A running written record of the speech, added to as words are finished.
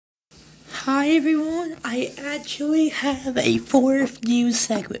Hi everyone, I actually have a fourth news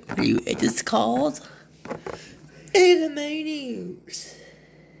segment for you. It is called Anime News.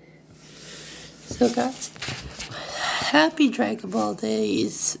 So guys, happy Dragon Ball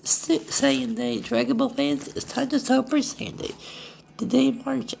Days, Saiyan Day, Dragon Ball fans. It's time to celebrate Saiyan Day. Today,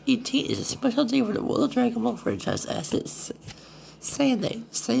 March 18th, is a special day for the World of Dragon Ball franchise as it's Saiyan Day.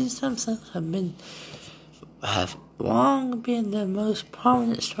 Saiyans themselves have long been the most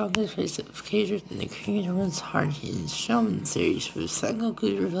prominent, strongest face of characters in the Korean One's Heart and Shonen series, with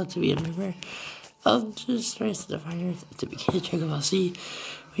Sengoku revealed to be a member of the strengths of the fighters at the beginning of Dragon Ball Z.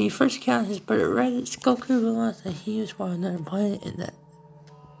 When he first encountered his brother Raditz, Goku realized that he was from another planet and that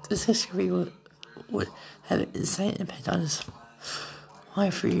this discovery would have an insane impact on his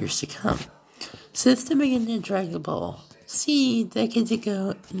life for years to come. Since the beginning of Dragon Ball Z, decades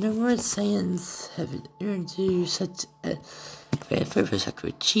ago, numerous Saiyans have introduced such favorites like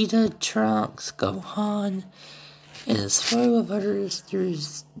Vegeta, Trunks, Gohan, and a slew of others.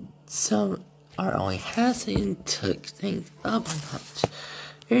 Some are only half Saiyan took things up a notch.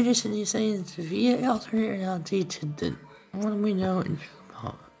 Introducing these Saiyans via alternate reality to the one we know in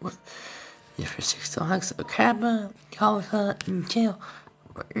Dragon Ball. The first 6 dogs of Kappa, Kalika, and Kale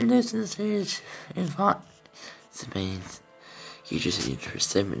were introduced in the stage and fought the main creatures in for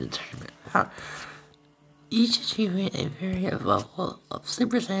 7 tournament. Each achieving a variant level of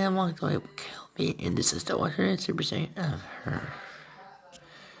Super Saiyan along the way will kill me, and this is the alternate Super Saiyan of her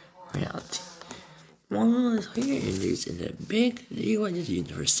reality. One was later introduced in the big Universe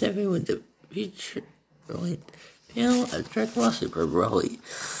Universe 7 with the feature panel of Dragon Ball Super Broly.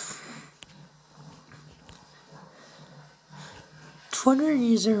 Twitter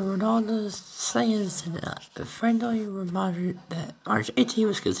user Ronaldo Saiyan sent a friendly reminder that March 18th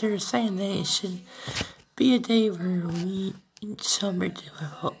was considered Saiyan Day. It should be a day where we celebrate the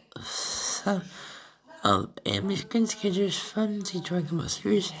level of some of American skaters' fun to Dragon Ball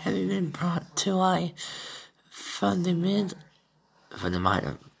series having been brought to life from the mind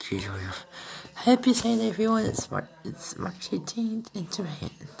of Kiryu. Happy Saiyan Day, everyone! It's March 18th in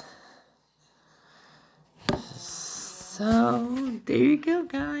Japan. So there you go,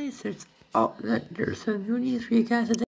 guys. There's some new news for you guys today.